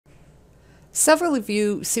Several of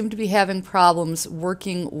you seem to be having problems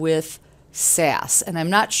working with SASS, and I'm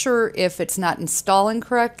not sure if it's not installing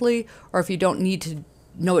correctly or if you don't need to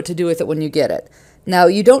know what to do with it when you get it. Now,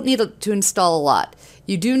 you don't need to install a lot.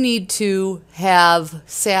 You do need to have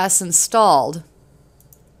SASS installed.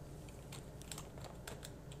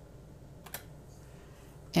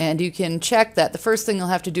 And you can check that. The first thing you'll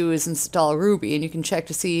have to do is install Ruby, and you can check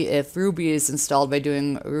to see if Ruby is installed by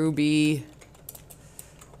doing Ruby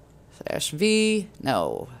 /v,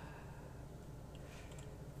 no,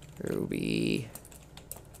 Ruby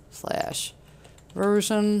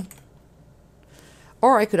 /version.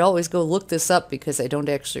 Or I could always go look this up because I don't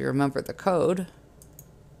actually remember the code.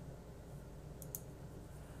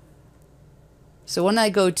 So when I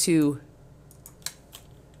go to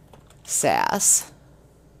SASS,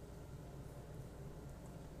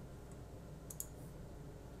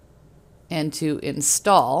 and to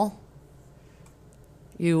install,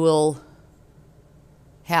 you will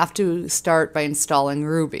have to start by installing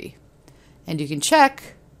Ruby. And you can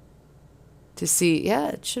check to see, yeah,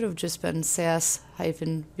 it should have just been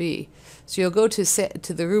SASS-v. So you'll go to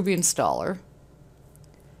the Ruby installer,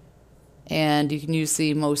 and you can use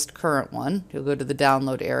the most current one. You'll go to the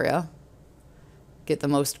download area, get the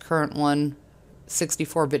most current one,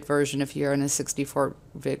 64-bit version if you're in a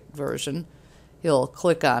 64-bit version. You'll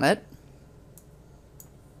click on it.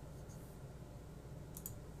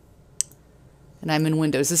 And I'm in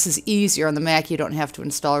Windows. This is easier on the Mac. You don't have to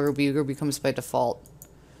install Ruby. Ruby comes by default.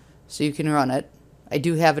 So you can run it. I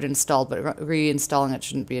do have it installed, but reinstalling it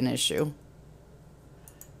shouldn't be an issue.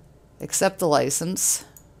 Accept the license.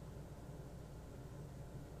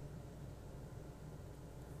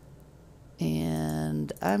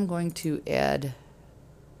 And I'm going to add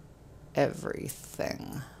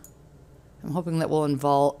everything. I'm hoping that will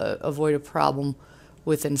avoid a problem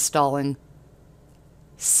with installing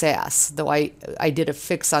SASS, though I did a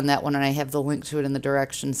fix on that one and I have the link to it in the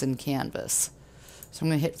directions in Canvas. So I'm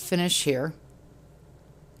going to hit finish here.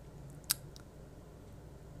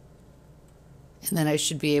 And then I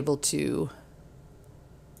should be able to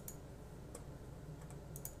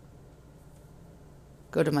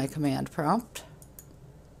go to my command prompt.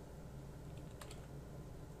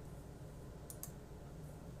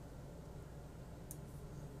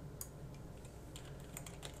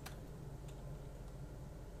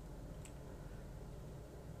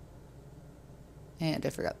 And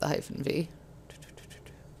I forgot the -v.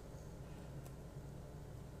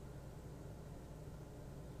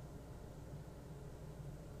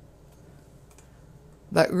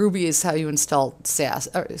 But Ruby is how you install SASS.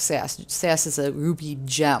 SASS is a Ruby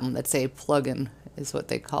gem. That's a plugin, is what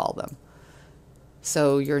they call them.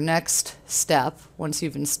 So your next step, once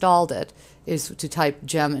you've installed it, is to type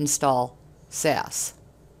gem install SASS.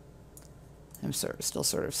 I'm still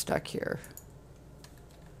sort of stuck here.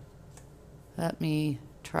 Let me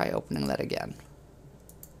try opening that again.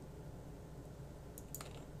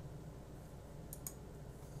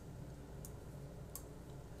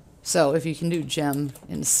 So if you can do gem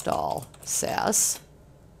install SASS,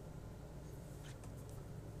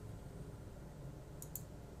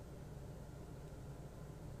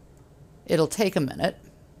 it'll take a minute.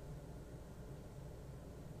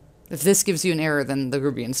 If this gives you an error, then the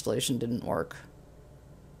Ruby installation didn't work.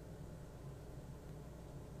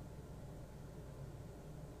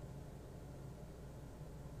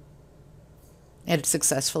 And it's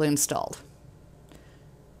successfully installed.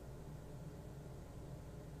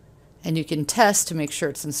 And you can test to make sure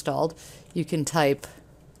it's installed. You can type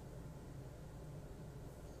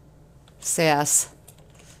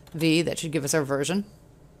SASS-v, that should give us our version.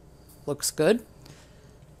 Looks good.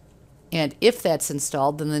 And if that's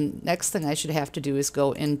installed, then the next thing I should have to do is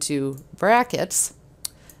go into brackets,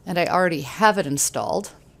 and I already have it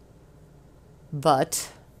installed, but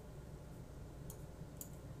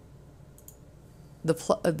the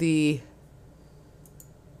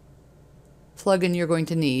plugin you're going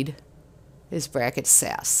to need is bracket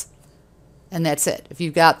SASS. And that's it. If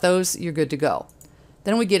you've got those, you're good to go.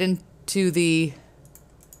 Then we get into the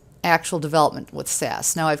actual development with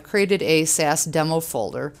SASS. Now I've created a SASS demo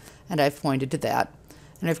folder, and I've pointed to that.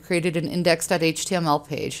 And I've created an index.html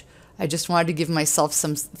page. I just wanted to give myself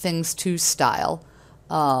some things to style.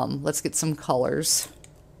 Let's get some colors.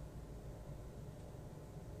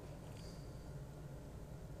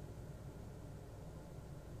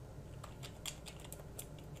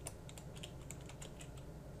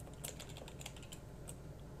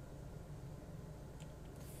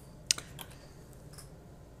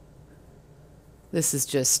 This is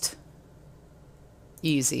just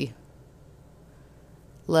easy.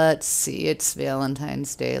 Let's see, it's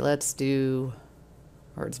Valentine's Day. Let's do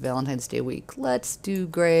or it's Valentine's Day week. Let's do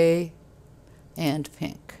gray and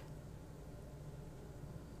pink.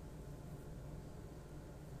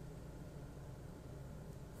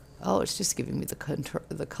 Oh, it's just giving me the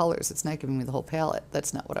colors. It's not giving me the whole palette.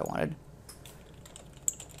 That's not what I wanted.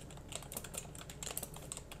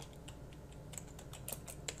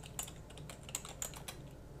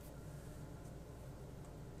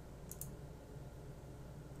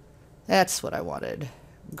 That's what I wanted.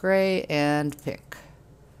 Gray and pink.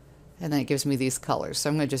 And then it gives me these colors. So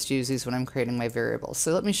I'm going to just use these when I'm creating my variables.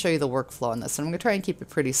 So let me show you the workflow on this. And I'm going to try and keep it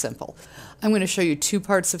pretty simple. I'm going to show you 2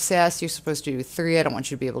 parts of SASS. You're supposed to do 3. I don't want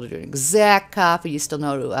you to be able to do an exact copy. You still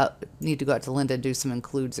need to go out to Linda and do some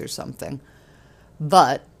includes or something.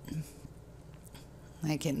 But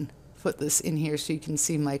I can put this in here so you can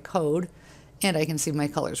see my code. And I can see my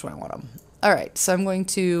colors when I want them. All right, so I'm going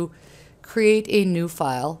to create a new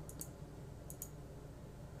file.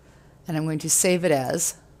 And I'm going to save it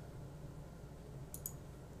as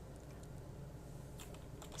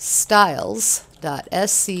styles.scss,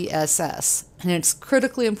 and it's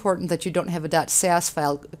critically important that you don't have a .sass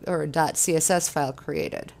file or a .css file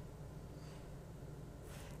created,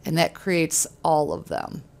 and that creates all of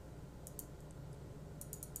them.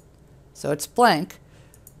 So it's blank,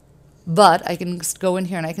 but I can go in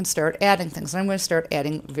here and I can start adding things, and I'm going to start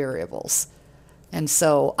adding variables. And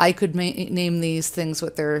so I could name these things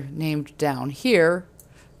what they're named down here: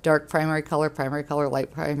 dark primary color,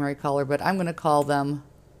 light primary color, but I'm going to call them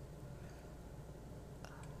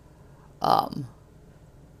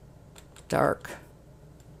dark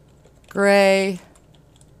gray,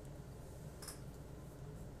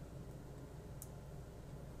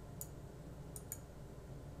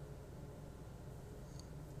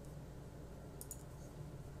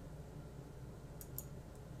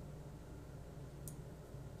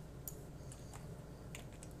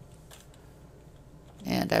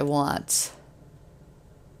 and I want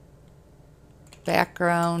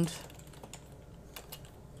background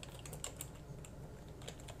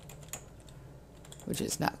which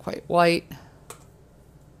is not quite white.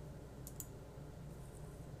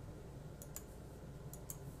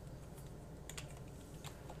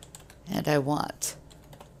 And I want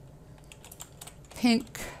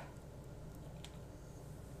pink.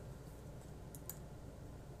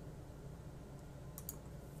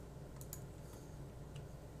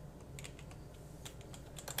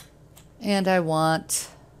 And I want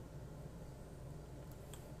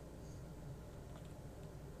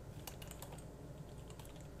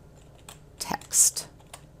text.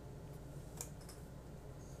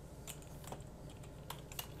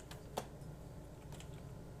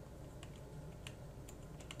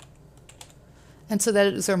 And so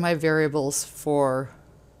those are my variables for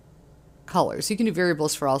colors. You can do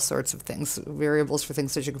variables for all sorts of things. Variables for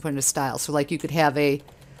things that you can put into style. So like you could have a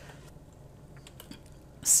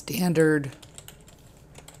standard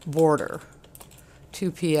border,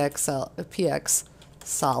 2px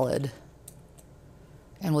solid,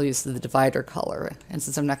 and we'll use the divider color. And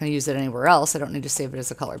since I'm not going to use it anywhere else, I don't need to save it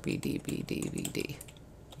as a color BD, BD, BD.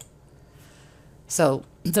 So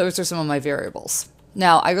those are some of my variables.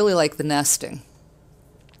 Now I really like the nesting.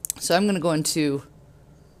 So I'm going to go into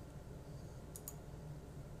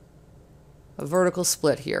a vertical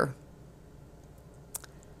split here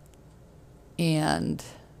and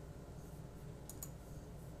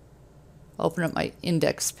open up my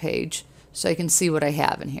index page so I can see what I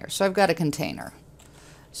have in here. So I've got a container.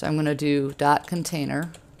 So I'm going to do dot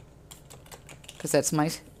container because that's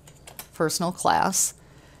my personal class.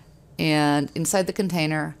 And inside the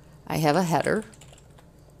container, I have a header.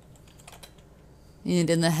 And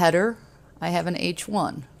in the header, I have an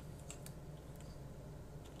H1.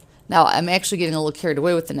 Now, I'm actually getting a little carried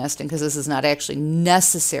away with the nesting because this is not actually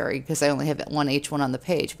necessary because I only have one H1 on the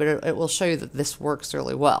page, but it will show you that this works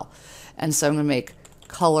really well. And so I'm going to make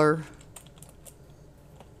color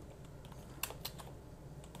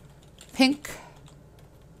pink,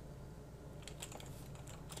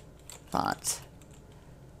 font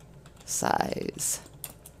size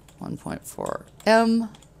 1.4 M.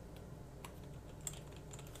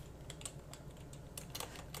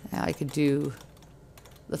 Now I could do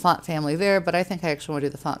the font family there, but I think I actually want to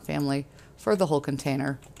do the font family for the whole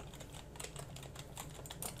container.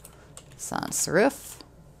 Sans serif.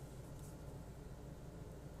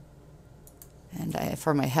 And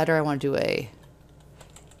for my header, I want to do a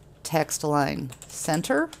text align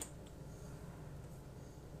center.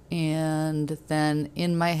 And then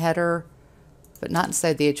in my header, but not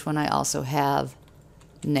inside the H1, I also have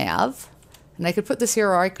nav. And I could put this here,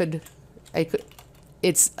 or I could,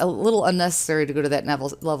 it's a little unnecessary to go to that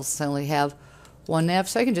level since I only have one nav,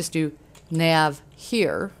 so I can just do nav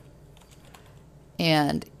here,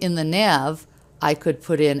 and in the nav I could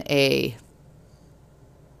put in a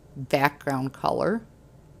background color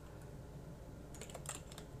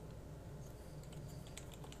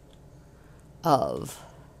of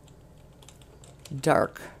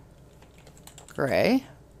dark gray.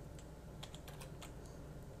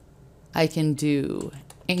 I can do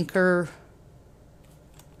anchor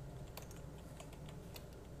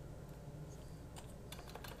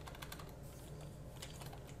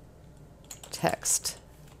text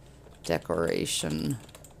decoration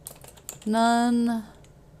none,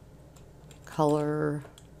 color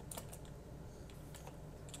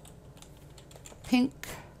pink.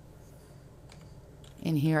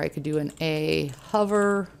 In here I could do an A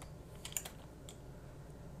hover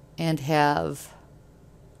and have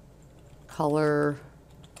color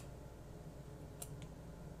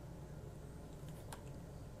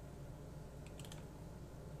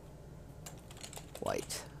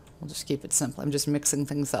white. We'll just keep it simple. I'm just mixing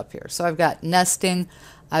things up here. So I've got nesting,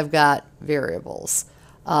 I've got variables.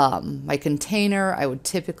 My container, I would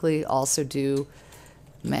typically also do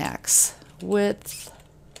max width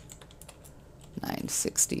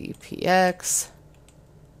 960 px,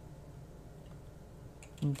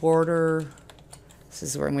 border, this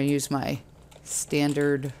is where I'm going to use my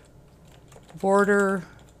standard border,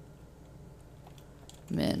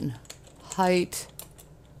 min height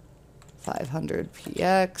 500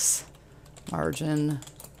 px, margin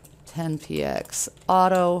 10 px,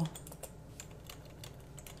 auto,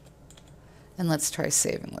 and let's try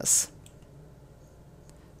saving this.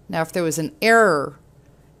 Now if there was an error,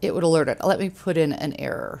 it would alert it. Let me put in an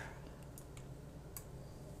error.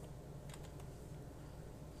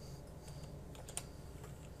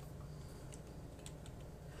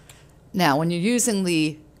 Now when you're using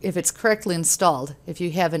if it's correctly installed, if you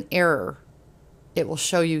have an error, it will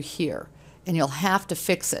show you here, and you'll have to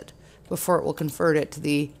fix it before it will convert it to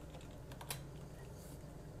the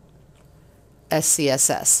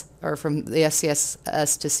SCSS, or from the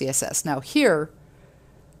SCSS to CSS. Now here,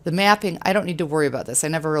 the mapping, I don't need to worry about this. I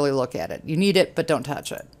never really look at it. You need it, but don't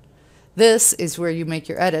touch it. This is where you make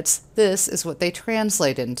your edits. This is what they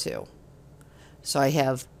translate into. So I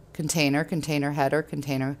have container, container header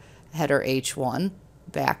H1,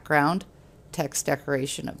 background, text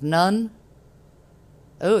decoration of none.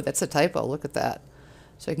 Oh, that's a typo. Look at that.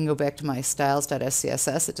 So I can go back to my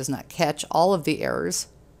styles.scss. It does not catch all of the errors.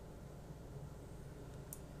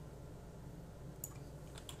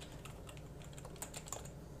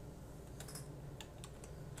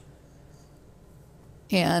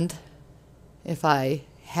 And if I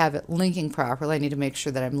have it linking properly, I need to make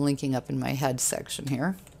sure that I'm linking up in my head section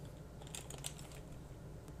here.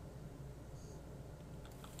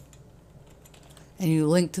 And you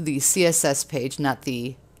link to the CSS page, not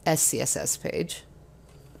the SCSS page.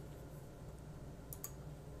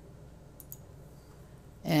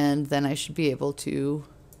 And then I should be able to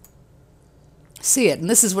see it. And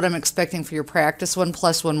this is what I'm expecting for your practice one,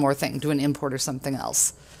 plus one more thing, do an import or something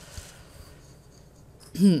else.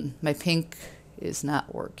 My pink is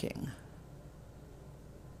not working.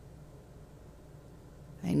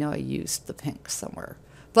 I know I used the pink somewhere.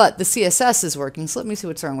 But the CSS is working, so let me see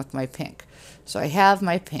what's wrong with my pink. So I have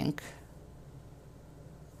my pink.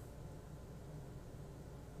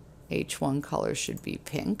 H1 color should be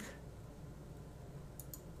pink.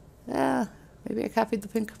 Maybe I copied the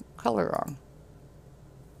pink color wrong.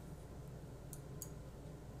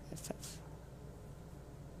 FF.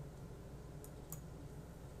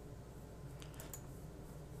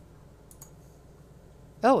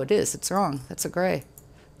 Oh, it is. It's wrong. That's a gray.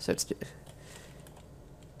 So it's...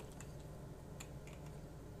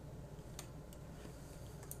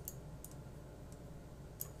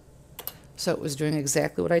 So it was doing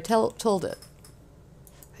exactly what I told it.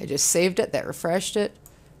 I just saved it, that refreshed it.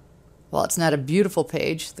 While it's not a beautiful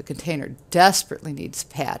page, the container desperately needs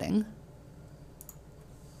padding.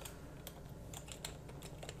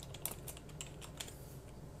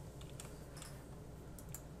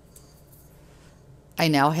 I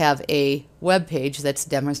now have a web page that's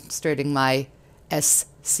demonstrating my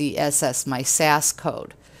SCSS, my SASS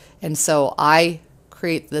code. And so I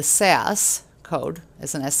create the SASS code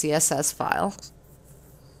as an SCSS file.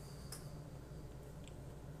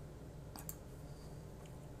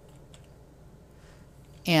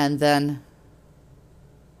 And then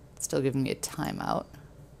it's still giving me a timeout.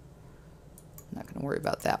 I'm not going to worry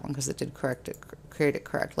about that one because it did create it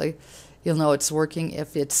correctly. You'll know it's working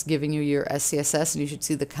if it's giving you your SCSS, and you should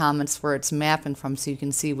see the comments where it's mapping from so you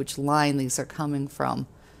can see which line these are coming from.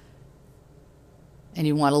 And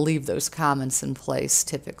you want to leave those comments in place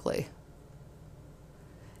typically.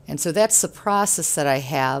 And so that's the process that I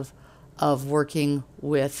have of working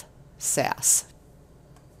with SASS.